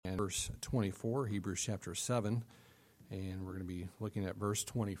verse 24, Hebrews chapter 7, and we're going to be looking at verse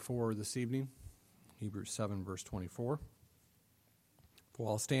 24 this evening. Hebrews 7, verse 24. We'll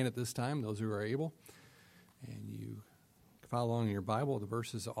all stand at this time, those who are able, and you can follow along in your Bible. The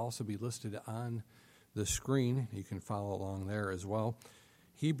verses will also be listed on the screen. You can follow along there as well.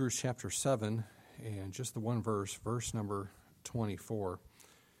 Hebrews chapter 7, and just the one verse, verse number 24.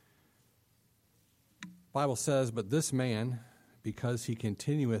 The Bible says, "But this man, because he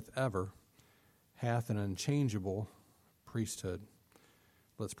continueth ever, hath an unchangeable priesthood."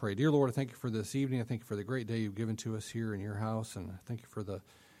 Let's pray. Dear Lord, I thank you for this evening. I thank you for the great day you've given to us here in your house, and I thank you for the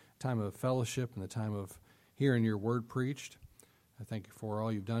time of fellowship and the time of hearing your word preached. I thank you for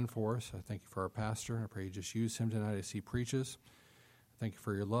all you've done for us. I thank you for our pastor. I pray you just use him tonight as he preaches. I thank you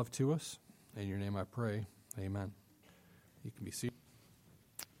for your love to us. In your name I pray. Amen. You can be seated.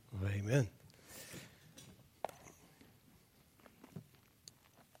 Amen.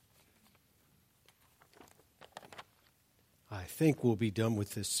 I think we'll be done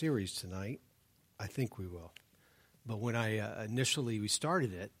with this series tonight. I think we will. But when we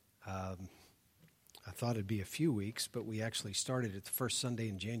started it, I thought it'd be a few weeks, but we actually started it the first Sunday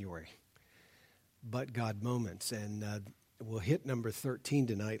in January. But God Moments, and we'll hit number 13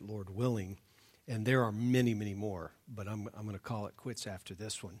 tonight, Lord willing. And there are many, many more, but I'm going to call it quits after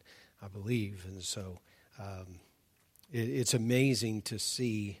this one, I believe. And so it's amazing to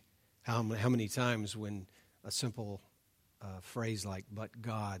see how many times when a simple phrase like "but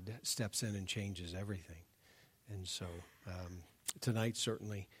God" steps in and changes everything. And so tonight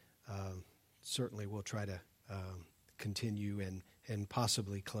certainly we'll try to continue and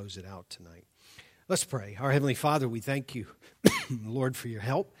possibly close it out tonight. Let's pray. Our Heavenly Father, we thank you, Lord, for your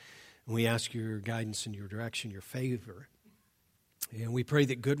help. And we ask your guidance and your direction, your favor. And we pray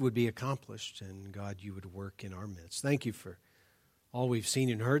that good would be accomplished, and God, you would work in our midst. Thank you for all we've seen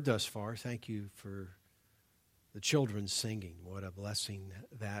and heard thus far. Thank you for the children singing. What a blessing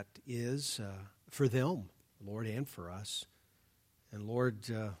that is for them, Lord, and for us. And Lord,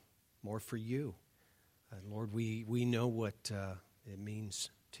 more for you. And Lord, we know what it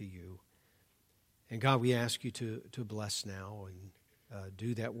means to you. And God, we ask you to bless now and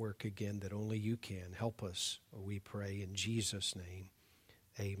do that work again that only you can. Help us, we pray, in Jesus' name.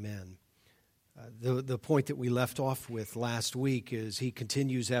 Amen. The point that we left off with last week is he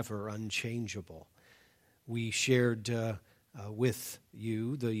continues ever unchangeable. We shared with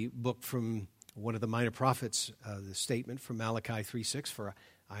you the book from one of the minor prophets, the statement from Malachi 3:6, "For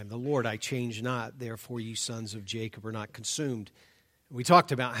I am the Lord, I change not, therefore ye sons of Jacob are not consumed." We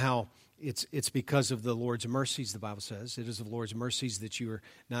talked about how it's because of the Lord's mercies, the Bible says. It is of the Lord's mercies that you are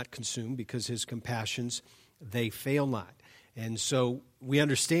not consumed, because his compassions, they fail not. And so we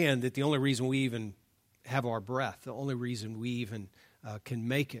understand that the only reason we even have our breath, the only reason we even can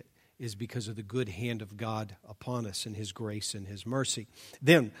make it, is because of the good hand of God upon us and his grace and his mercy.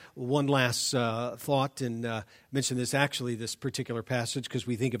 Then, one last thought, and mention this particular passage, because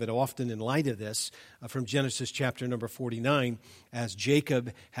we think of it often in light of this, from Genesis chapter number 49, as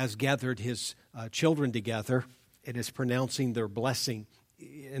Jacob has gathered his children together and is pronouncing their blessing.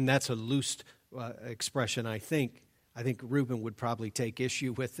 And that's a loose expression, I think. I think Reuben would probably take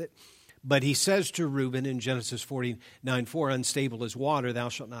issue with it. But he says to Reuben in Genesis 49:4, "Unstable as water, thou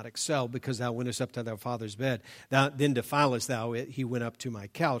shalt not excel, because thou wentest up to thy father's bed. Then defilest thou it, he went up to my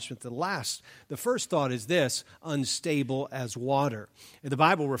couch." But the first thought is this: unstable as water. And the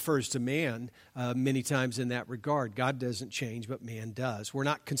Bible refers to man many times in that regard. God doesn't change, but man does. We're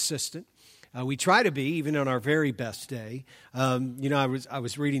not consistent. We try to be, even on our very best day. I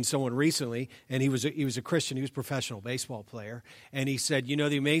was reading someone recently, and he was a Christian. He was a professional baseball player. And he said,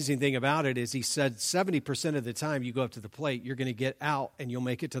 the amazing thing about it is, he said, 70% of the time you go up to the plate, you're going to get out and you'll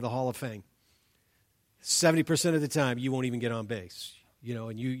make it to the Hall of Fame. 70% of the time you won't even get on base.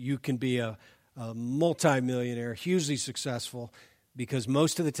 And you can be a multimillionaire, hugely successful, because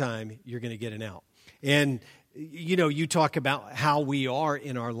most of the time you're going to get an out. And you talk about how we are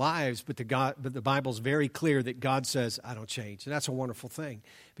in our lives, but the Bible's very clear that God says, "I don't change." And that's a wonderful thing,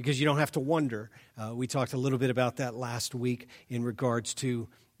 because you don't have to wonder. We talked a little bit about that last week in regards to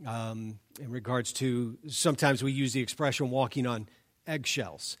sometimes we use the expression walking on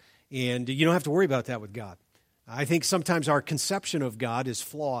eggshells. And you don't have to worry about that with God. I think sometimes our conception of God is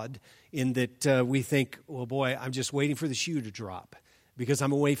flawed in that we think, well, boy, I'm just waiting for the shoe to drop, because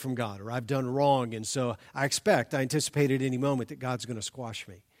I'm away from God, or I've done wrong, and so I anticipate at any moment that God's going to squash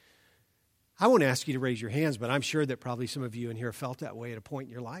me. I won't ask you to raise your hands, but I'm sure that probably some of you in here felt that way at a point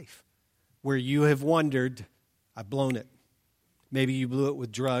in your life, where you have wondered, I've blown it. Maybe you blew it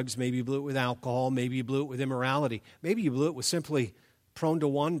with drugs, maybe you blew it with alcohol, maybe you blew it with immorality, maybe you blew it with simply prone to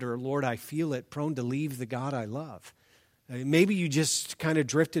wander. Lord, I feel it, prone to leave the God I love. Maybe you just kind of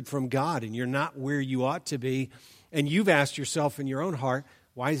drifted from God and you're not where you ought to be, and you've asked yourself in your own heart,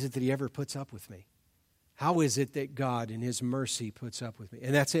 why is it that he ever puts up with me? How is it that God in his mercy puts up with me?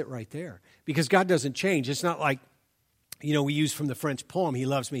 And that's it right there. Because God doesn't change. It's not like, we use from the French poem, he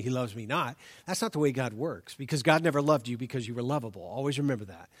loves me not. That's not the way God works, because God never loved you because you were lovable. Always remember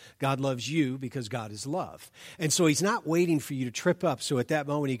that. God loves you because God is love. And so he's not waiting for you to trip up, so at that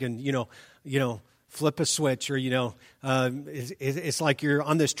moment he can, flip a switch, or, it's like you're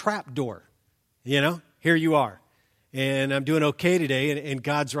on this trap door, here you are. And I'm doing okay today, and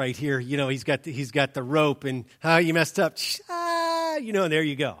God's right here. He's got the rope, and you messed up, and there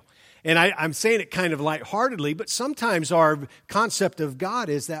you go. And I'm saying it kind of lightheartedly, but sometimes our concept of God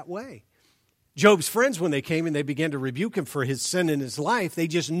is that way. Job's friends, when they came and they began to rebuke him for his sin in his life, they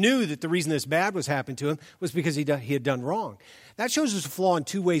just knew that the reason this bad was happening to him was because he had done wrong. That shows us a flaw in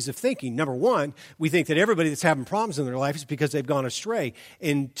two ways of thinking. Number one, we think that everybody that's having problems in their life is because they've gone astray.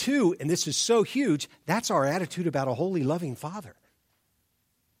 And two, and this is so huge, that's our attitude about a holy, loving Father.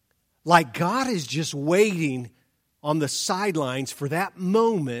 Like God is just waiting on the sidelines for that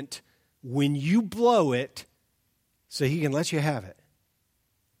moment when you blow it so he can let you have it.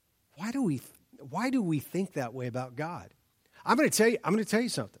 Why do we think that way about God? I'm going to tell you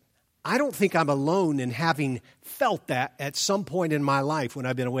something. I don't think I'm alone in having felt that at some point in my life when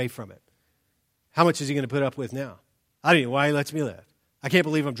I've been away from it. How much is he going to put up with now? I don't know why he lets me live. I can't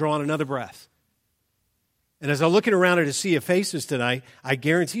believe I'm drawing another breath. And as I'm looking around at a sea of faces tonight, I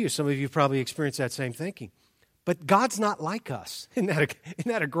guarantee you some of you probably experienced that same thinking. But God's not like us. Isn't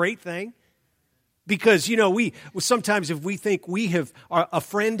that a great thing? Because, we sometimes if we think a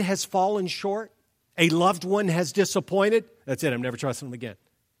friend has fallen short, a loved one has disappointed, that's it, I'm never trusting them again.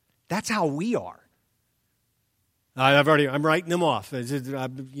 That's how we are. I'm writing them off.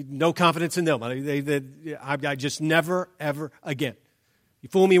 No confidence in them. I just never, ever again. You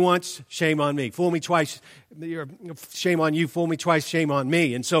fool me once, shame on me. Fool me twice, shame on you. Fool me twice, shame on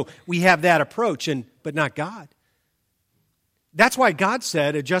me. And so we have that approach, but not God. That's why God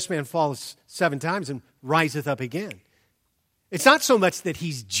said, a just man falls 7 times and riseth up again. It's not so much that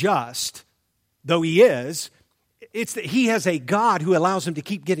he's just, though he is. It's that he has a God who allows him to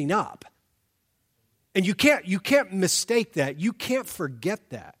keep getting up. And you can't mistake that. You can't forget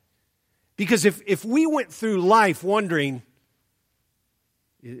that. Because if we went through life wondering,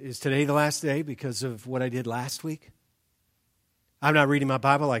 is today the last day because of what I did last week? I'm not reading my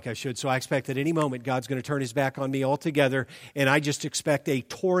Bible like I should, so I expect at any moment God's going to turn his back on me altogether, and I just expect a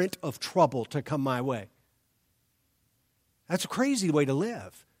torrent of trouble to come my way. That's a crazy way to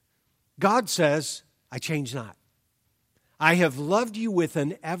live. God says, I change not. I have loved you with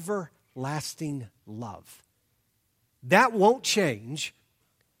an everlasting love. That won't change.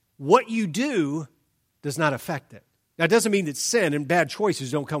 What you do does not affect it. That doesn't mean that sin and bad choices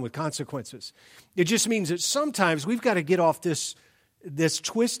don't come with consequences. It just means that sometimes we've got to get off this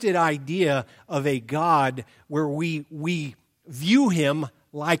twisted idea of a God where we view him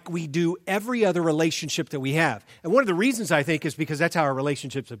like we do every other relationship that we have. And one of the reasons, I think, is because that's how our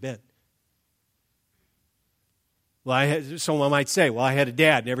relationships have been. Well, someone might say, well, I had a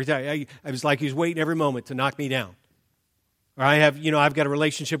dad, and every time I was like he was waiting every moment to knock me down. Or I've got a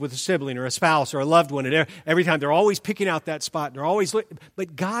relationship with a sibling or a spouse or a loved one, and every time they're always picking out that spot, and they're always looking.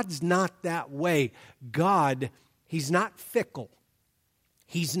 But God's not that way. God, he's not fickle.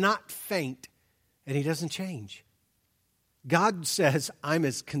 He's not faint, and he doesn't change. God says, I'm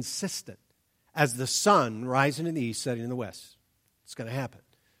as consistent as the sun rising in the east, setting in the west. It's going to happen.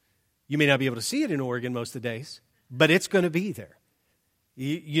 You may not be able to see it in Oregon most of the days, but it's going to be there.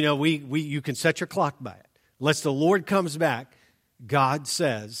 You can set your clock by it. Unless the Lord comes back, God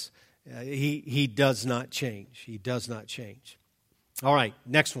says he does not change. He does not change. All right,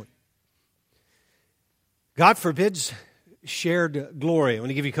 next one. God forbids shared glory. I want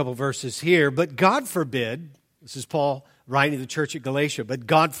to give you a couple verses here. But God forbid, this is Paul writing to the church at Galatia, but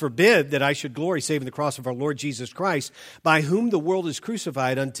God forbid that I should glory save in the cross of our Lord Jesus Christ, by whom the world is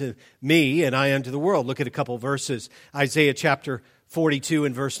crucified unto me and I unto the world. Look at a couple verses. Isaiah chapter 42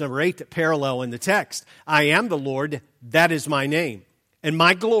 and verse number 8 that parallel in the text. I am the Lord, that is my name. And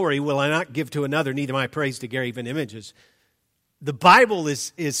my glory will I not give to another, neither my praise to graven images. The Bible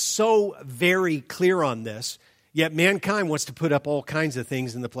is so very clear on this, yet mankind wants to put up all kinds of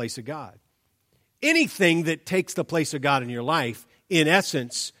things in the place of God. Anything that takes the place of God in your life, in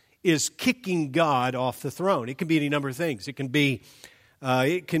essence, is kicking God off the throne. It can be any number of things. It can be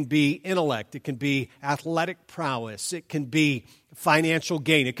It can be intellect. It can be athletic prowess. It can be financial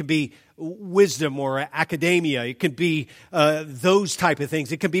gain. It can be wisdom or academia. It can be those type of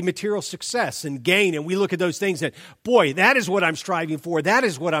things. It can be material success and gain. And we look at those things and, boy, that is what I'm striving for. That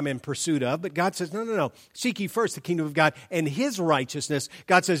is what I'm in pursuit of. But God says, no. Seek ye first the kingdom of God and His righteousness.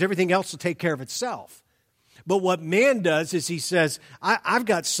 God says everything else will take care of itself. But what man does is he says, I've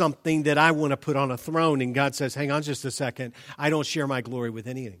got something that I want to put on a throne. And God says, hang on just a second. I don't share my glory with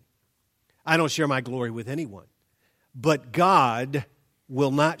anything. I don't share my glory with anyone. But God will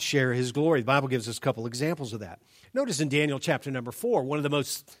not share His glory. The Bible gives us a couple examples of that. Notice in Daniel chapter number 4, one of the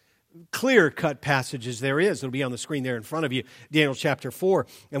most clear-cut passages there is. It'll be on the screen there in front of you, Daniel chapter 4,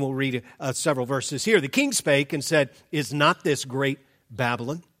 and we'll read several verses here. The king spake and said, is not this great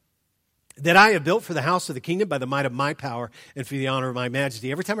Babylon that I have built for the house of the kingdom by the might of my power and for the honor of my majesty?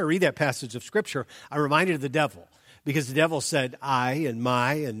 Every time I read that passage of Scripture, I'm reminded of the devil. Because the devil said, I and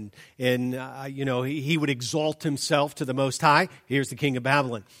my, and he would exalt himself to the Most High. Here's the king of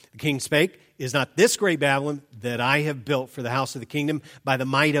Babylon. The king spake, is not this great Babylon that I have built for the house of the kingdom by the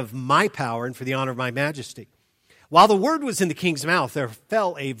might of my power and for the honor of my majesty? While the word was in the king's mouth, there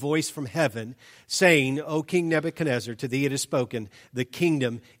fell a voice from heaven, saying, O King Nebuchadnezzar, to thee it is spoken, the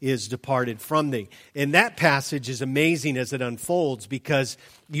kingdom is departed from thee. And that passage is amazing as it unfolds, because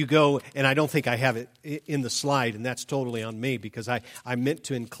you go, and I don't think I have it in the slide, and that's totally on me, because I meant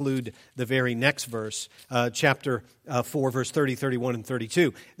to include the very next verse, chapter 4, verse 30, 31, and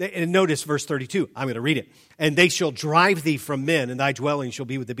 32. And notice verse 32. I'm going to read it. And they shall drive thee from men, and thy dwelling shall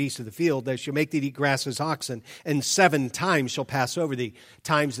be with the beasts of the field. They shall make thee eat grass as oxen, and 7 times shall pass over thee.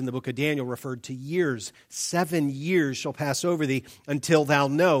 Times in the book of Daniel referred to years. 7 years shall pass over thee until thou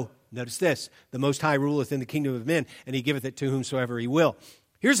know, notice this, the Most High ruleth in the kingdom of men, and He giveth it to whomsoever He will.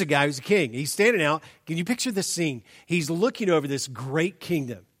 Here's a guy who's a king. He's standing out. Can you picture this scene? He's looking over this great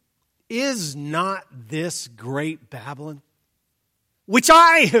kingdom. Is not this great Babylon, which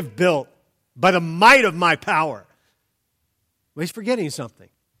I have built by the might of my power? Well, he's forgetting something.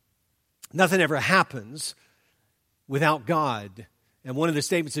 Nothing ever happens without God. And one of the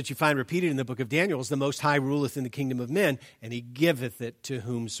statements that you find repeated in the book of Daniel is the Most High ruleth in the kingdom of men, and He giveth it to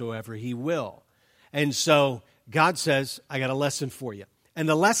whomsoever He will. And so God says, I got a lesson for you. And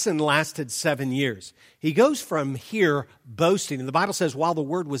the lesson lasted 7 years. He goes from here boasting, and the Bible says while the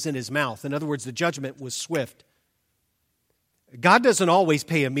word was in his mouth. In other words, the judgment was swift. God doesn't always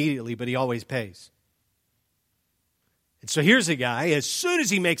pay immediately, but He always pays. And so here's a guy, as soon as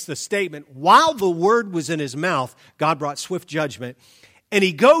he makes the statement, while the word was in his mouth, God brought swift judgment. And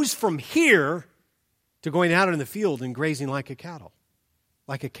he goes from here to going out in the field and grazing like a cattle,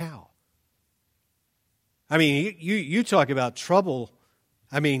 like a cow. I mean, you talk about trouble.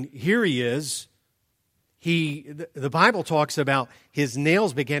 I mean, here he is. The Bible talks about his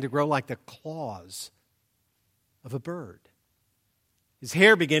nails began to grow like the claws of a bird. His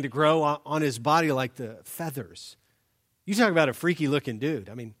hair began to grow on his body like the feathers. You talk about a freaky looking dude.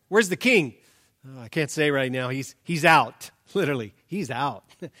 I mean, where's the king? Oh, I can't say right now. He's out. Literally, he's out.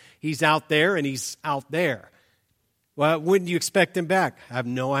 He's out there and he's out there. Well, when do you expect him back? I have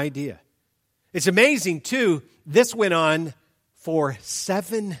no idea. It's amazing, too. This went on for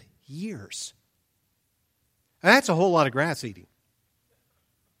 7 years. That's a whole lot of grass eating.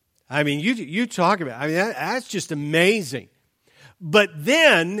 I mean, you talk about, that's just amazing. But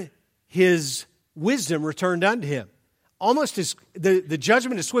then his wisdom returned unto him. Almost as the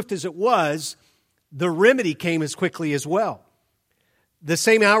judgment as swift as it was, the remedy came as quickly as well. The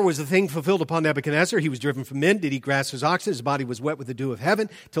same hour was the thing fulfilled upon Nebuchadnezzar. He was driven from men, did eat grass as oxen. His body was wet with the dew of heaven,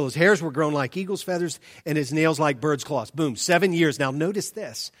 till his hairs were grown like eagle's feathers, and his nails like bird's claws. Boom, 7 years. Now notice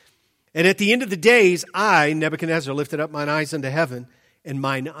this. And at the end of the days, I, Nebuchadnezzar, lifted up mine eyes unto heaven, and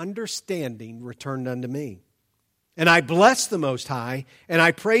mine understanding returned unto me. And I blessed the Most High, and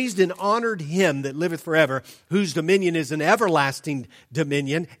I praised and honored Him that liveth forever, whose dominion is an everlasting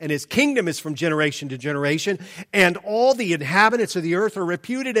dominion, and His kingdom is from generation to generation. And all the inhabitants of the earth are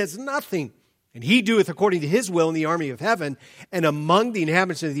reputed as nothing. And He doeth according to His will in the army of heaven, and among the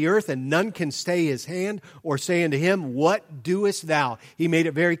inhabitants of the earth, and none can stay His hand or say unto Him, what doest thou? He made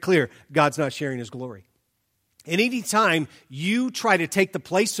it very clear, God's not sharing His glory. And any time you try to take the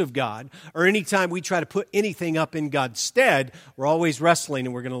place of God, or any time we try to put anything up in God's stead, we're always wrestling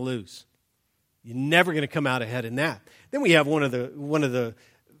and we're going to lose. You're never going to come out ahead in that. Then we have one of the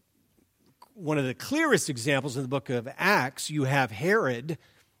clearest examples in the book of Acts. You have Herod.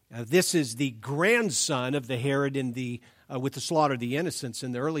 This is the grandson of the Herod with the slaughter of the innocents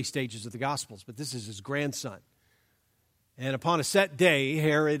in the early stages of the Gospels, but this is his grandson. And upon a set day,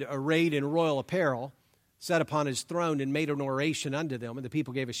 Herod, arrayed in royal apparel, sat upon his throne and made an oration unto them. And the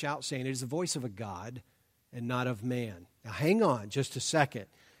people gave a shout, saying, it is the voice of a God and not of man. Now hang on just a second.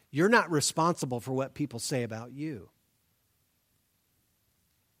 You're not responsible for what people say about you.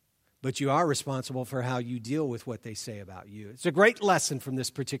 But you are responsible for how you deal with what they say about you. It's a great lesson from this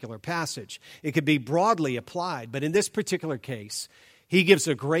particular passage. It could be broadly applied, but in this particular case, he gives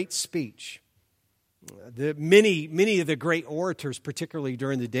a great speech. Many of the great orators, particularly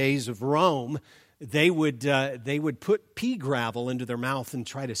during the days of Rome, they would put pea gravel into their mouth and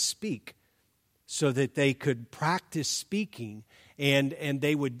try to speak so that they could practice speaking. And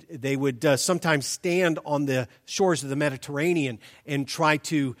they would sometimes stand on the shores of the Mediterranean and try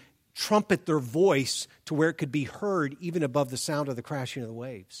to trumpet their voice to where it could be heard even above the sound of the crashing of the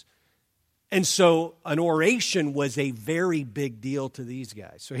waves. And so an oration was a very big deal to these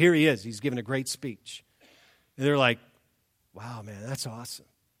guys. So here he is. He's giving a great speech. And they're like, wow, man, that's awesome.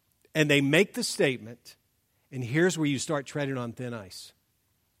 And they make the statement, and here's where you start treading on thin ice.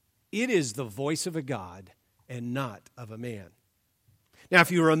 It is the voice of a God and not of a man. Now,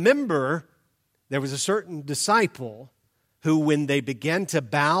 if you remember, there was a certain disciple who, when they began to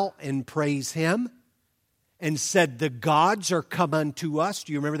bow and praise him and said, the gods are come unto us.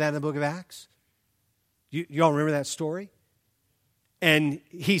 Do you remember that in the book of Acts? You all remember that story? And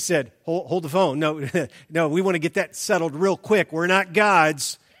he said, hold the phone. No, we want to get that settled real quick. We're not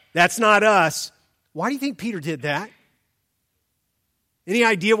gods. That's not us. Why do you think Peter did that? Any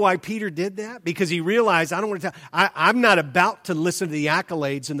idea why Peter did that? Because he realized, I'm not about to listen to the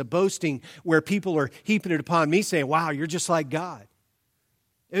accolades and the boasting where people are heaping it upon me saying, wow, you're just like God.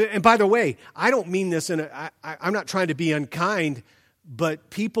 And by the way, I don't mean this, I'm not trying to be unkind, but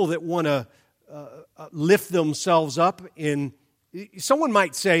people that want to lift themselves up someone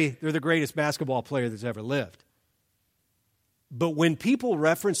might say they're the greatest basketball player that's ever lived. But when people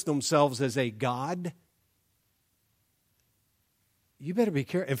reference themselves as a god, you better be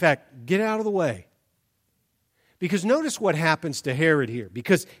careful. In fact, get out of the way. Because notice what happens to Herod here.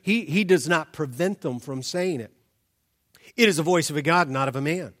 Because he does not prevent them from saying it. It is the voice of a God, not of a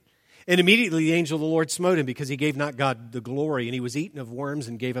man. And immediately the angel of the Lord smote him because he gave not God the glory, and he was eaten of worms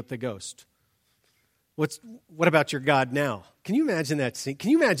and gave up the ghost. What about your God now? Can you imagine that scene? Can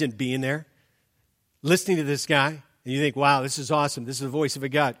you imagine being there, listening to this guy, and you think, wow, this is awesome. This is the voice of a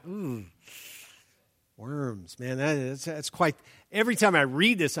God. Worms, man, that's quite... Every time I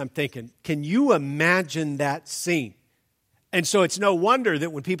read this, I'm thinking, can you imagine that scene? And so it's no wonder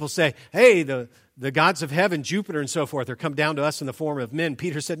that when people say, hey, the gods of heaven, Jupiter and so forth, are come down to us in the form of men,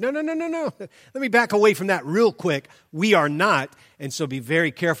 Peter said, no. Let me back away from that real quick. We are not. And so be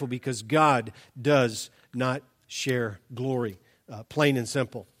very careful because God does not share glory, plain and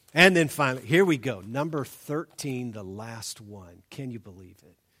simple. And then finally, here we go. Number 13, the last one. Can you believe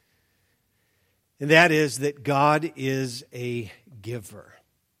it? And that is that God is a giver.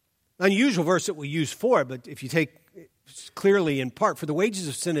 Unusual verse that we use for it, but if you take clearly in part, for the wages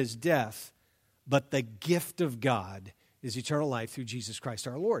of sin is death, but the gift of God is eternal life through Jesus Christ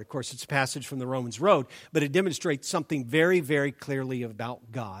our Lord. Of course, it's a passage from the Romans Road, but it demonstrates something very, very clearly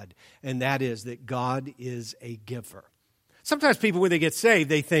about God, and that is that God is a giver. Sometimes people, when they get saved,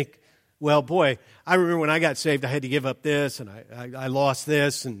 they think, well, boy, I remember when I got saved, I had to give up this, and I lost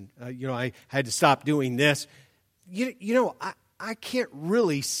this, and I had to stop doing this. I can't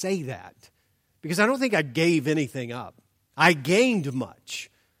really say that because I don't think I gave anything up. I gained much.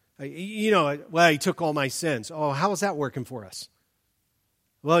 He took all my sins. Oh, how is that working for us?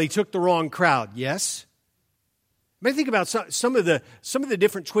 Well, he took the wrong crowd. Yes. I mean, think about some of the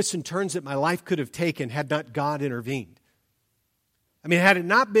different twists and turns that my life could have taken had not God intervened. I mean, had it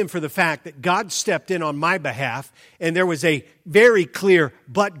not been for the fact that God stepped in on my behalf and there was a very clear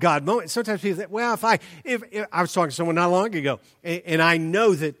but God moment. Sometimes people think, well, if I was talking to someone not long ago, and I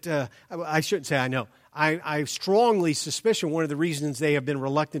know that, I shouldn't say I know, I strongly suspicion one of the reasons they have been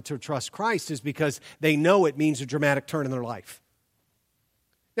reluctant to trust Christ is because they know it means a dramatic turn in their life.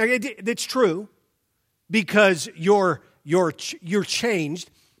 Now, it's true because you're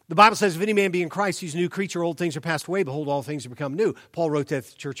changed. The Bible says, if any man be in Christ, he's a new creature. Old things are passed away. Behold, all things have become new. Paul wrote that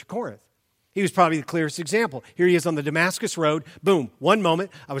to the church of Corinth. He was probably the clearest example. Here he is on the Damascus road. Boom, one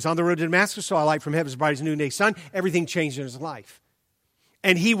moment. I was on the road to Damascus, saw a light from heaven as bright as a noonday sun. Everything changed in his life.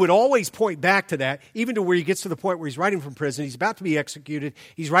 And he would always point back to that, even to where he gets to the point where he's writing from prison. He's about to be executed.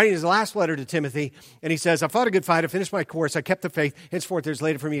 He's writing his last letter to Timothy, and he says, I fought a good fight. I finished my course. I kept the faith. Henceforth, there's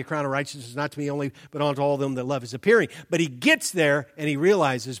laid for me a crown of righteousness, not to me only, but unto all them that love his appearing. But he gets there, and he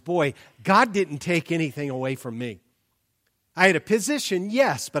realizes, boy, God didn't take anything away from me. I had a position,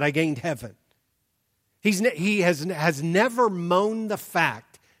 yes, but I gained heaven. He has never moaned the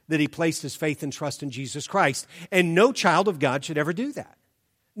fact that he placed his faith and trust in Jesus Christ. And no child of God should ever do that.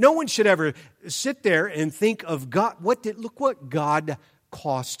 No one should ever sit there and think of God. Look what God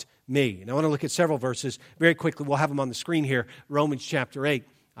cost me. And I want to look at several verses very quickly. We'll have them on the screen here. Romans chapter 8.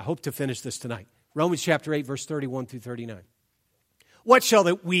 I hope to finish this tonight. Romans chapter 8, verse 31 through 39. What shall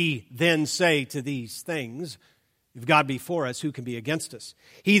we then say to these things? If God be for us, who can be against us?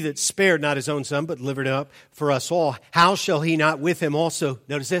 He that spared not his own son, but delivered him up for us all, how shall he not with him also,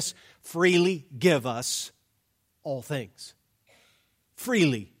 notice this, freely give us all things?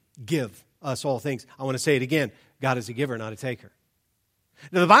 Freely give us all things. I want to say it again. God is a giver, not a taker.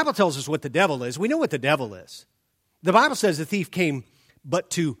 Now, the Bible tells us what the devil is. We know what the devil is. The Bible says the thief came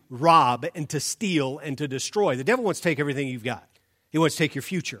but to rob and to steal and to destroy. The devil wants to take everything you've got. He wants to take your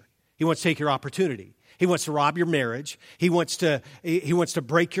future. He wants to take your opportunity. He wants to rob your marriage. He wants to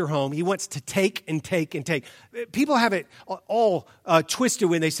break your home. He wants to take and take and take. People have it all twisted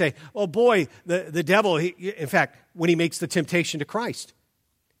when they say, oh boy, the devil, in fact, when he makes the temptation to Christ,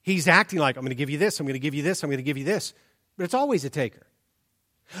 he's acting like, I'm going to give you this, I'm going to give you this, I'm going to give you this. But it's always a taker.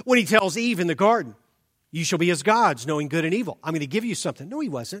 When he tells Eve in the garden, you shall be as gods, knowing good and evil. I'm going to give you something. No, he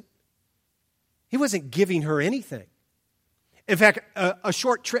wasn't. He wasn't giving her anything. In fact, a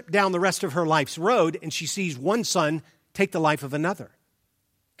short trip down the rest of her life's road, and she sees one son take the life of another.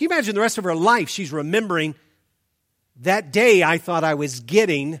 Can you imagine the rest of her life? She's remembering, that day I thought I was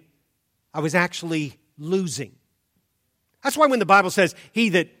getting, I was actually losing. That's why when the Bible says, he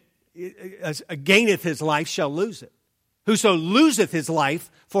that gaineth his life shall lose it. Whoso loseth his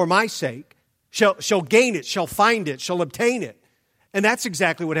life for my sake shall gain it, shall find it, shall obtain it. And that's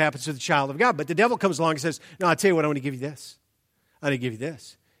exactly what happens to the child of God. But the devil comes along and says, no, I'll tell you what, I'm going to give you this. I'm going to give you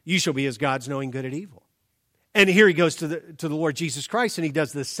this. You shall be as gods, knowing good and evil. And here he goes to the Lord Jesus Christ, and he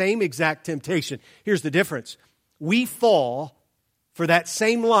does the same exact temptation. Here's the difference. We fall for that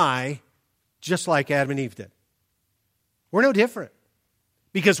same lie just like Adam and Eve did. We're no different.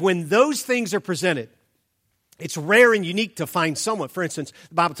 Because when those things are presented, it's rare and unique to find someone. For instance,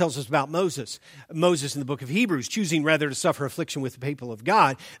 the Bible tells us about Moses. Moses in the book of Hebrews, choosing rather to suffer affliction with the people of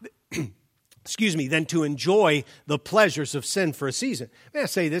God, than to enjoy the pleasures of sin for a season. May I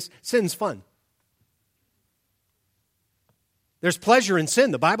say this? Sin's fun. There's pleasure in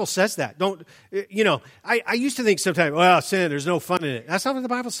sin. The Bible says that. I used to think sometimes, well, sin, there's no fun in it. That's not what the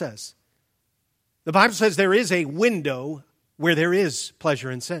Bible says. The Bible says there is a window where there is pleasure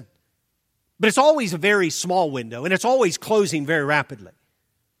in sin. But it's always a very small window, and it's always closing very rapidly.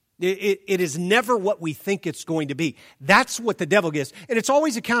 It is never what we think it's going to be. That's what the devil gives. And it's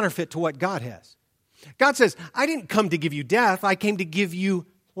always a counterfeit to what God has. God says, I didn't come to give you death. I came to give you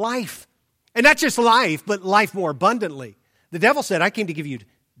life. And not just life, but life more abundantly. The devil said, I came to give you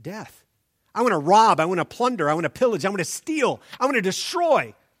death. I want to rob. I want to plunder. I want to pillage. I want to steal. I want to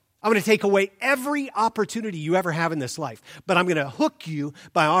destroy. I'm going to take away every opportunity you ever have in this life. But I'm going to hook you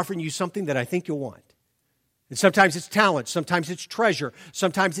by offering you something that I think you'll want. And sometimes it's talent, sometimes it's treasure,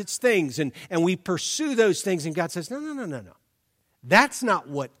 sometimes it's things. And we pursue those things, and God says, no. That's not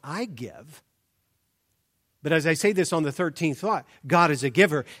what I give. But as I say this on the 13th thought, God is a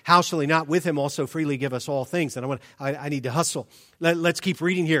giver. How shall he not with him also freely give us all things? And I need to hustle. Let's keep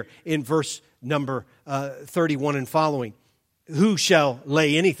reading here in verse number 31 and following. Who shall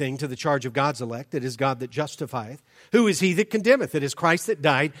lay anything to the charge of God's elect? It is God that justifieth. Who is he that condemneth? It is Christ that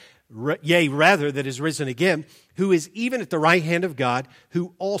died, yea, rather, that is risen again, who is even at the right hand of God,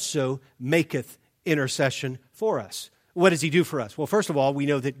 who also maketh intercession for us. What does he do for us? Well, first of all, we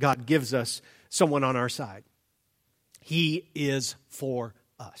know that God gives us someone on our side. He is for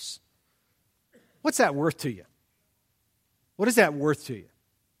us. What's that worth to you? What is that worth to you?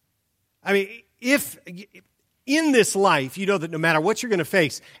 I mean, if in this life, you know that no matter what you're going to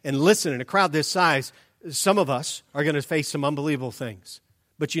face, and listen, in a crowd this size, some of us are going to face some unbelievable things.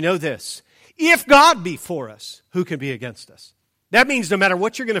 But you know this, if God be for us, who can be against us? That means no matter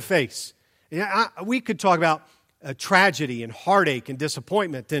what you're going to face. We could talk about tragedy and heartache and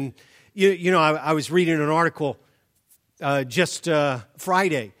disappointment. And, I was reading an article just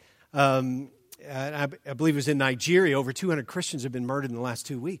Friday. I believe it was in Nigeria. Over 200 Christians have been murdered in the last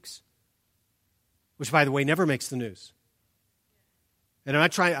 2 weeks. Which, by the way, never makes the news. And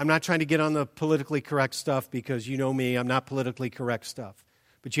I'm not trying to get on the politically correct stuff, because you know me, I'm not politically correct stuff.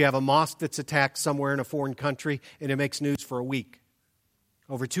 But you have a mosque that's attacked somewhere in a foreign country, and it makes news for a week.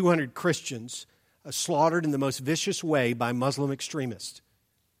 Over 200 Christians slaughtered in the most vicious way by Muslim extremists.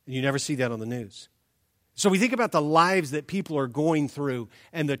 And you never see that on the news. So we think about the lives that people are going through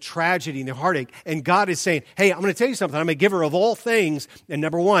and the tragedy and the heartache. And God is saying, hey, I'm going to tell you something. I'm a giver of all things. And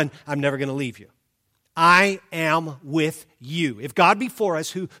number one, I'm never going to leave you. I am with you. If God be for us,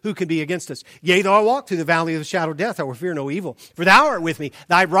 who can be against us? Yea, though I walk through the valley of the shadow of death, I will fear no evil. For thou art with me.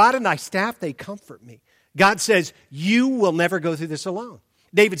 Thy rod and thy staff, they comfort me. God says, you will never go through this alone.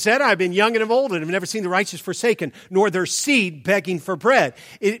 David said, I've been young and of old and have never seen the righteous forsaken, nor their seed begging for bread.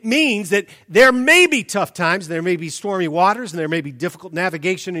 It means that there may be tough times, there may be stormy waters, and there may be difficult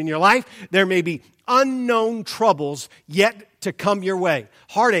navigation in your life. There may be unknown troubles yet to come your way.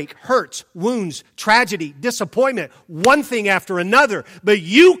 Heartache, hurts, wounds, tragedy, disappointment, one thing after another. But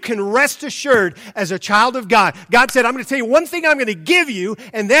you can rest assured as a child of God. God said, I'm going to tell you one thing I'm going to give you,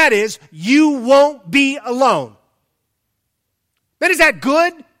 and that is you won't be alone. Man, is that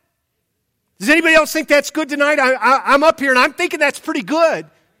good? Does anybody else think that's good tonight? I'm up here and I'm thinking that's pretty good.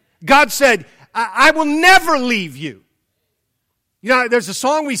 God said, I will never leave you. You know, there's a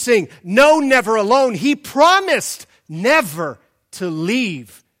song we sing, No, Never Alone. He promised never to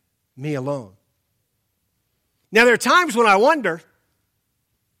leave me alone. Now, there are times when I wonder,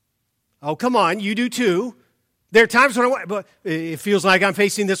 oh, come on, you do too. There are times when but it feels like I'm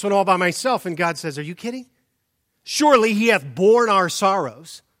facing this one all by myself. And God says, are you kidding? Surely he hath borne our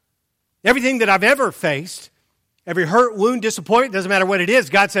sorrows. Everything that I've ever faced, every hurt, wound, disappointment, doesn't matter what it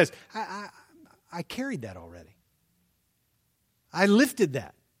is, God says, I carried that already. I lifted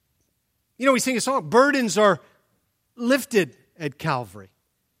that. You know, we sing a song, burdens are lifted at Calvary.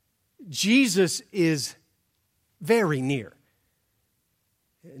 Jesus is very near.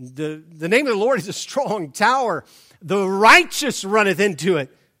 The name of the Lord is a strong tower. The righteous runneth into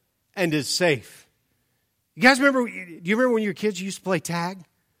it and is safe. You guys remember, do you remember when you were kids, you used to play tag?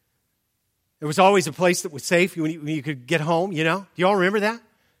 There was always a place that was safe when you could get home, you know? Do you all remember that?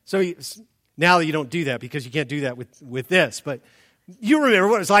 So now you don't do that because you can't do that with this. But you remember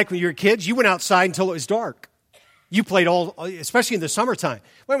what it was like when you were kids. You went outside until it was dark. You played especially in the summertime.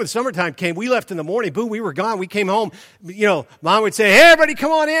 When the summertime came, we left in the morning. Boom, we were gone. We came home. You know, Mom would say, hey, everybody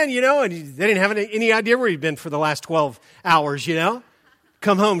come on in, you know. And they didn't have any idea where you'd been for the last 12 hours, you know.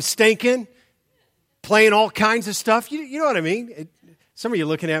 Come home stinking. Playing all kinds of stuff. You know what I mean? Some of you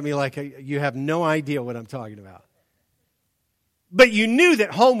looking at me like you have no idea what I'm talking about. But you knew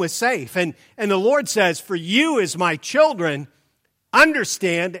that home was safe. And the Lord says, for you as my children,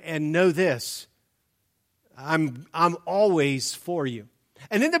 understand and know this. I'm always for you.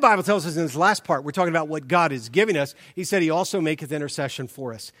 And then the Bible tells us in this last part, we're talking about what God is giving us. He said he also maketh intercession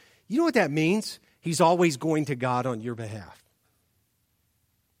for us. You know what that means? He's always going to God on your behalf.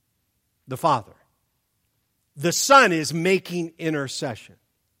 The Father. The Son is making intercession.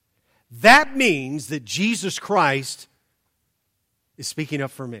 That means that Jesus Christ is speaking up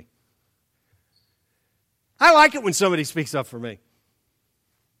for me. I like it when somebody speaks up for me.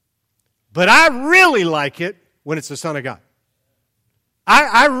 But I really like it when it's the Son of God.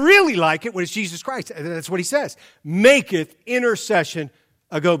 I really like it when it's Jesus Christ. That's what he says. Maketh intercession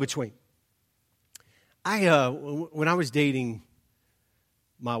a go-between. When I was dating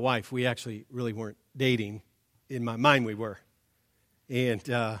my wife, we actually really weren't dating. In my mind, we were. And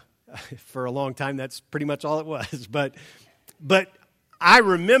for a long time, that's pretty much all it was. But I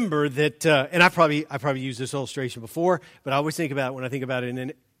remember that, and I probably used this illustration before, but I always think about it when I think about it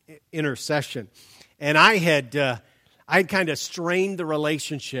in intercession. And I had kind of strained the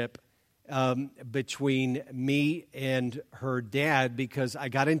relationship between me and her dad because I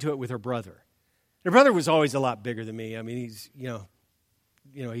got into it with her brother. Her brother was always a lot bigger than me. I mean, he's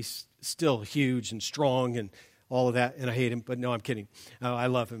he's still huge and strong and all of that, and I hate him, but no, I'm kidding. I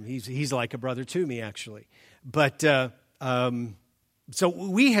love him. He's like a brother to me, actually. But so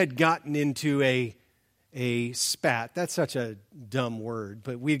we had gotten into a spat. That's such a dumb word,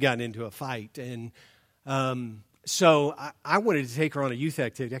 but we'd gotten into a fight, and so I wanted to take her on a youth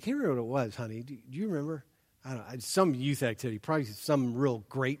activity. I can't remember what it was, honey. Do you remember? I don't know. Some youth activity, probably some real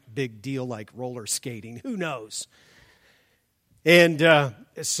great big deal like roller skating. Who knows? And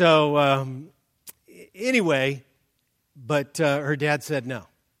anyway, but her dad said no.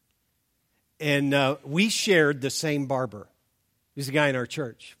 And we shared the same barber. He was a guy in our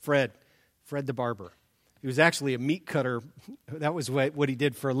church, Fred the barber. He was actually a meat cutter. That was what he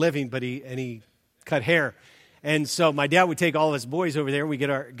did for a living, but he cut hair. And so my dad would take all of his boys over there and we get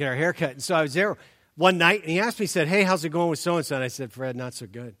our hair cut. And so I was there one night and he asked me, he said, hey, how's it going with so-and-so? And I said, Fred, not so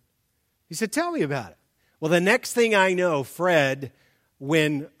good. He said, tell me about it. Well, the next thing I know, Fred,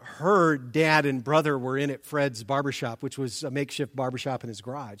 when her dad and brother were in at Fred's barbershop, which was a makeshift barbershop in his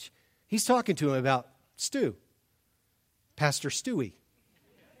garage, he's talking to him about Stu, Pastor Stewie.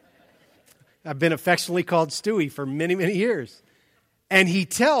 I've been affectionately called Stewie for many, many years. And he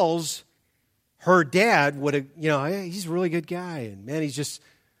tells her dad he's a really good guy. And man, he's just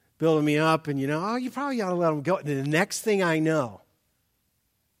building me up, and you probably ought to let them go. And the next thing I know,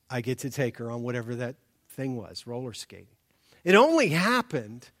 I get to take her on whatever that thing was, roller skating. It only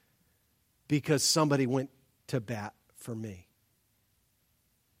happened because somebody went to bat for me.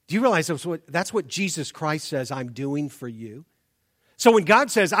 Do you realize that's what Jesus Christ says I'm doing for you? So when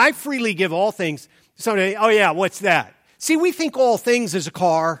God says, I freely give all things, somebody, oh yeah, what's that? See, we think all things is a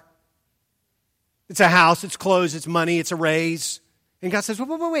car. It's a house, it's clothes, it's money, it's a raise. And God says,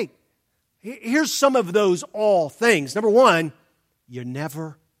 wait. Here's some of those all things. Number one, you're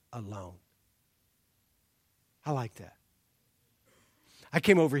never alone. I like that. I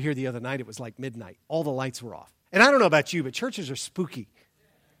came over here the other night. It was like midnight. All the lights were off. And I don't know about you, but churches are spooky.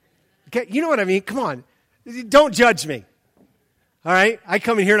 Okay, you know what I mean? Come on. Don't judge me. All right? I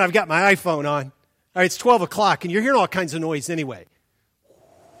come in here and I've got my iPhone on. All right, it's 12 o'clock and you're hearing all kinds of noise anyway.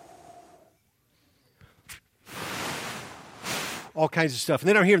 All kinds of stuff. And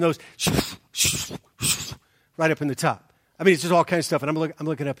then I'm hearing those right up in the top. I mean, it's just all kinds of stuff. And I'm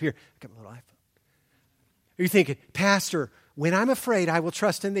looking up here. I got my little iPhone. Are you thinking, Pastor, when I'm afraid, I will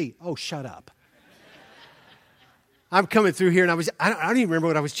trust in thee. Oh, shut up. I'm coming through here, and I don't even remember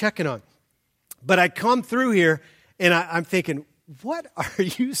what I was checking on. But I come through here, and I'm thinking, what are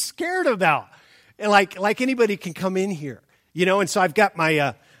you scared about? And like anybody can come in here, And so I've got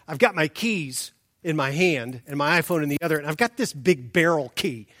my keys in my hand and my iPhone in the other, and I've got this big barrel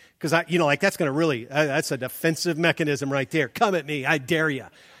key because that's going to really that's a defensive mechanism right there. Come at me, I dare you.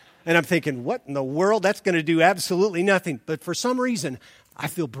 And I'm thinking, what in the world? That's going to do absolutely nothing. But for some reason, I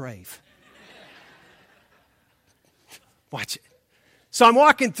feel brave. Watch it. So I'm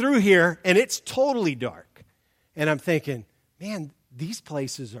walking through here, and it's totally dark. And I'm thinking, man, these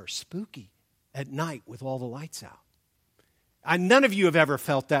places are spooky at night with all the lights out. None of you have ever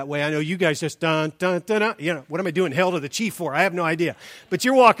felt that way. I know you guys just, dun, dun, dun, dun. What am I doing hell to the chief for? I have no idea. But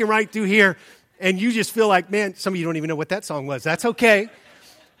you're walking right through here, and you just feel like, man, some of you don't even know what that song was. That's okay.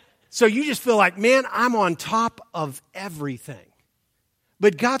 So you just feel like, man, I'm on top of everything.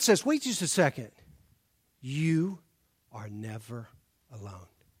 But God says, wait just a second. You are never alone.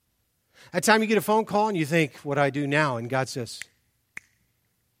 That time you get a phone call and you think, what do I do now? And God says,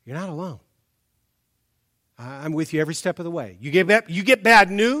 you're not alone. I'm with you every step of the way. You get bad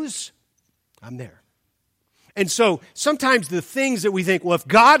news, I'm there. And so sometimes the things that we think, well, if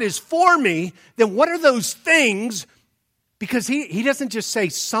God is for me, then what are those things? Because he doesn't just say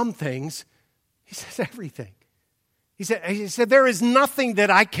some things, he says everything. He said, there is nothing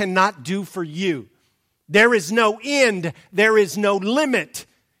that I cannot do for you. There is no end. There is no limit.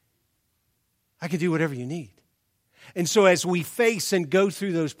 I can do whatever you need. And so as we face and go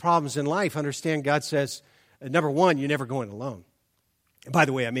through those problems in life, understand God says, number one, you're never going alone. And by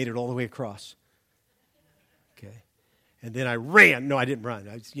the way, I made it all the way across. Okay. And then I ran. No, I didn't run.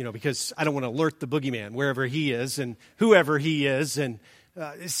 Because I don't want to alert the boogeyman wherever he is and whoever he is. And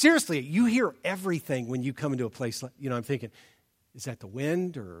seriously, you hear everything when you come into a place. I'm thinking, is that the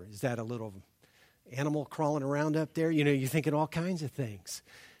wind or is that a little animal crawling around up there? You're thinking all kinds of things.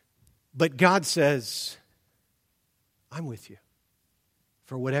 But God says, I'm with you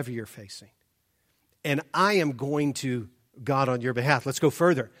for whatever you're facing. And I am going to God on your behalf. Let's go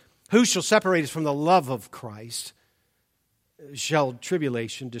further. Who shall separate us from the love of Christ? Shall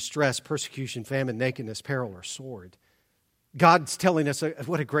tribulation, distress, persecution, famine, nakedness, peril, or sword? God's telling us,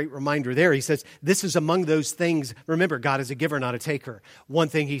 what a great reminder there. He says, this is among those things. Remember, God is a giver, not a taker. One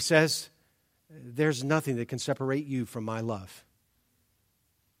thing he says, there's nothing that can separate you from my love.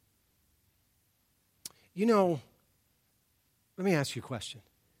 Let me ask you a question.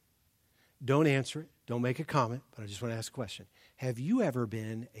 Don't answer it. Don't make a comment, but I just want to ask a question. Have you ever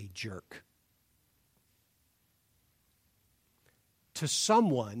been a jerk to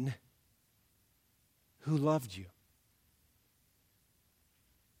someone who loved you?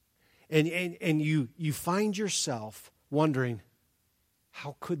 And you find yourself wondering,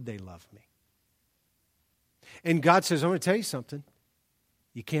 how could they love me? And God says, I'm going to tell you something.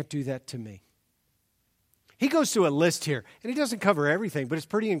 You can't do that to me. He goes through a list here, and he doesn't cover everything, but it's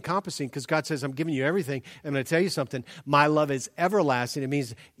pretty encompassing because God says, I'm giving you everything. I'm going to tell you something. My love is everlasting. It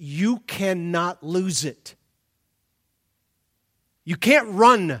means you cannot lose it. You can't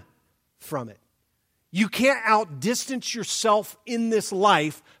run from it. You can't outdistance yourself in this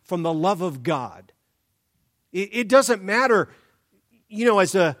life from the love of God. It doesn't matter,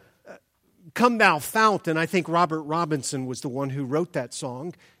 as a Come Thou Fount, and I think Robert Robinson was the one who wrote that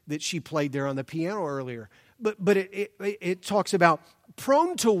song that she played there on the piano earlier. But it talks about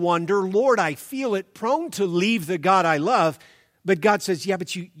prone to wonder, Lord, I feel it, prone to leave the God I love. But God says, yeah,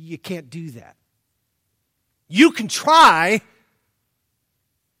 but you can't do that. You can try,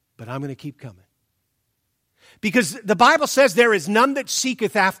 but I'm going to keep coming. Because the Bible says there is none that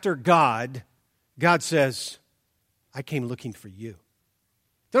seeketh after God. God says, I came looking for you.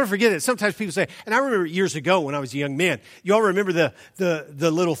 Don't forget it. Sometimes people say, and I remember years ago when I was a young man, you all remember the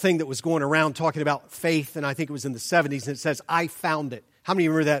little thing that was going around talking about faith, and I think it was in the 70s, and it says, I found it. How many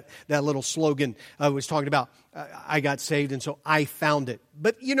remember that little slogan was talking about, I got saved, and so I found it.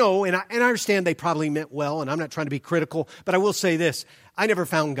 But, you know, and I understand they probably meant well, and I'm not trying to be critical, but I will say this. I never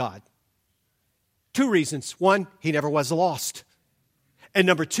found God. 2 reasons. 1, he never was lost. And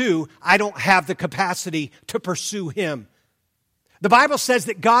number 2, I don't have the capacity to pursue him. The Bible says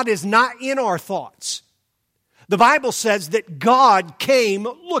that God is not in our thoughts. The Bible says that God came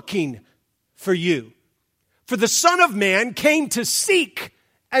looking for you. For the Son of Man came to seek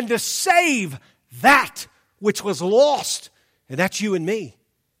and to save that which was lost. And that's you and me.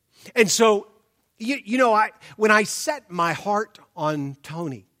 And so, you know, when I set my heart on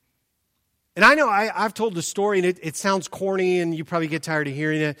Tony, and I know I've told the story, and it sounds corny, and you probably get tired of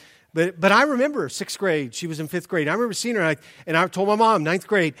hearing it, but I remember 6th grade. She was in 5th grade. I remember seeing her, and I told my mom, 9th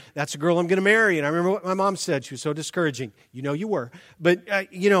grade, that's the girl I'm going to marry. And I remember what my mom said. She was so discouraging. You know you were.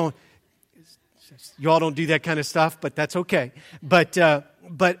 But, you know, you all don't do that kind of stuff, but that's okay. But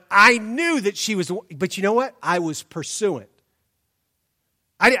I knew that she was, but you know what? I was pursuing.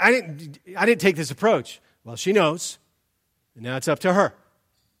 I didn't take this approach. Well, she knows, and now it's up to her.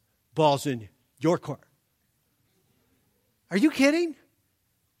 Ball's in your court. Are you kidding?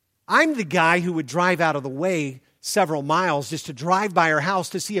 I'm the guy who would drive out of the way several miles just to drive by her house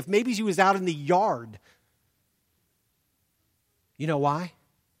to see if maybe she was out in the yard. You know why?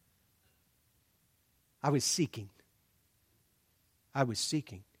 I was seeking. I was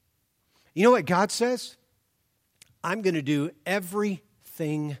seeking. You know what God says? I'm going to do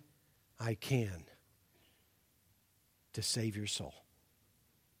everything I can to save your soul.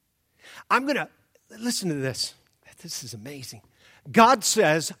 I'm going to, listen to this. This is amazing. God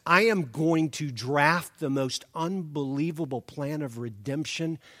says, I am going to draft the most unbelievable plan of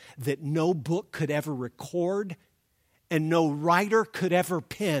redemption that no book could ever record and no writer could ever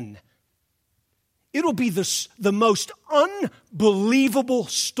pen. It'll be the most unbelievable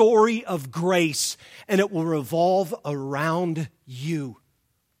story of grace, and it will revolve around you.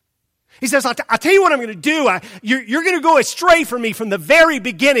 He says, I'll tell you what I'm going to do. You're going to go astray from me from the very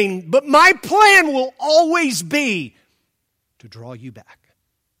beginning, but my plan will always be to draw you back.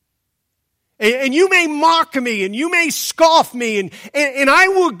 And you may mock me, and you may scoff me, and I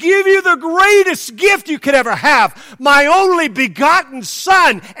will give you the greatest gift you could ever have, my only begotten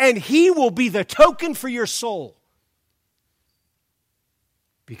Son, and He will be the token for your soul.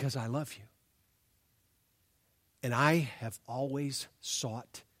 Because I love you. And I have always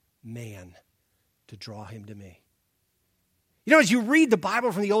sought man to draw him to me. You know, as you read the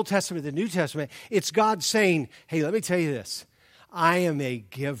Bible from the Old Testament to the New Testament, it's God saying, hey, let me tell you this. I am a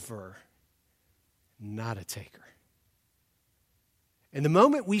giver, not a taker. And the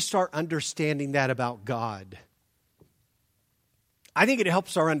moment we start understanding that about God, I think it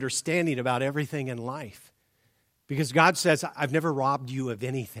helps our understanding about everything in life. Because God says, I've never robbed you of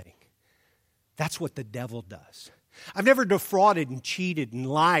anything. That's what the devil does. I've never defrauded and cheated and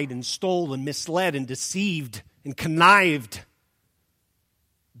lied and stole and misled and deceived and connived.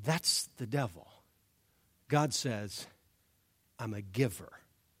 That's the devil. God says, I'm a giver,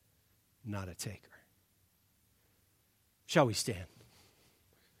 not a taker. Shall we stand?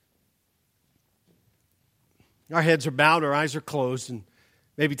 Our heads are bowed, our eyes are closed, and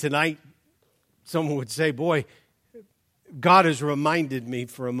maybe tonight someone would say, boy, God has reminded me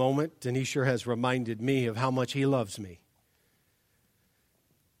for a moment, and He sure has reminded me of how much He loves me.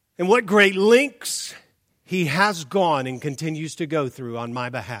 And what great lengths He has gone and continues to go through on my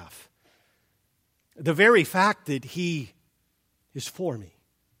behalf. The very fact that He is for me.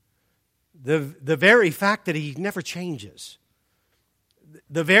 The very fact that He never changes.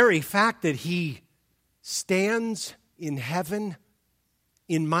 The very fact that He stands in heaven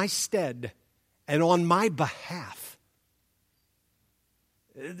in my stead and on my behalf.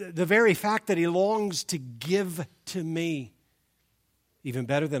 The very fact that He longs to give to me even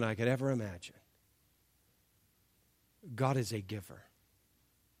better than I could ever imagine. God is a giver.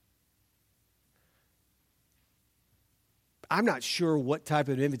 I'm not sure what type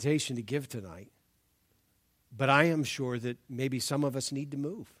of invitation to give tonight, but I am sure that maybe some of us need to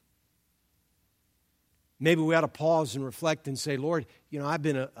move. Maybe we ought to pause and reflect and say, Lord, you know, I've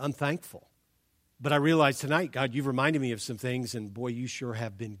been unthankful. But I realize tonight, God, you've reminded me of some things, and boy, you sure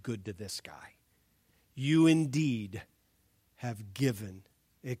have been good to this guy. You indeed have given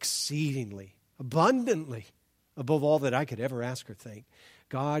exceedingly, abundantly, above all that I could ever ask or think.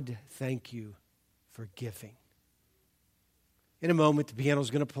 God, thank you for giving. In a moment, the piano's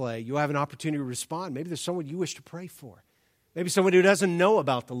going to play. You'll have an opportunity to respond. Maybe there's someone you wish to pray for. Maybe someone who doesn't know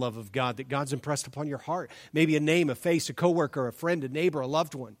about the love of God that God's impressed upon your heart. Maybe a name, a face, a coworker, a friend, a neighbor, a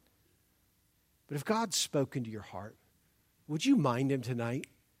loved one. But if God's spoken to your heart, would you mind Him tonight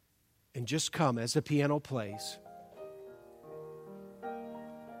and just come as the piano plays?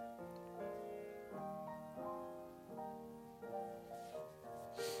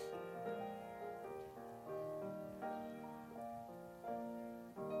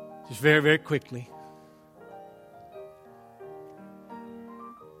 Just very, very quickly.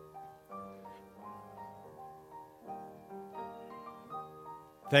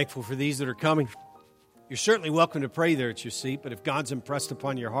 Thankful for these that are coming. You're certainly welcome to pray there at your seat, but if God's impressed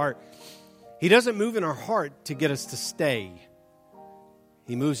upon your heart, He doesn't move in our heart to get us to stay.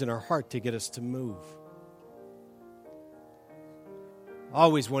 He moves in our heart to get us to move. I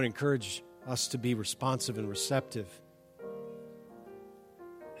always want to encourage us to be responsive and receptive.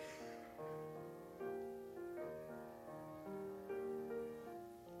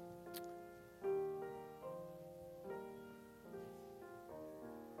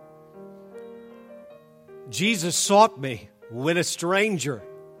 Jesus sought me when a stranger,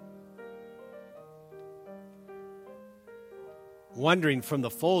 wandering from the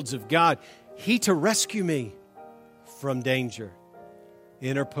folds of God, He to rescue me from danger,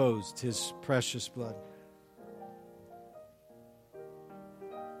 interposed His precious blood.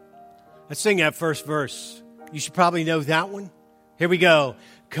 Let's sing that first verse. You should probably know that one. Here we go.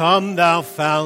 Come thou fountain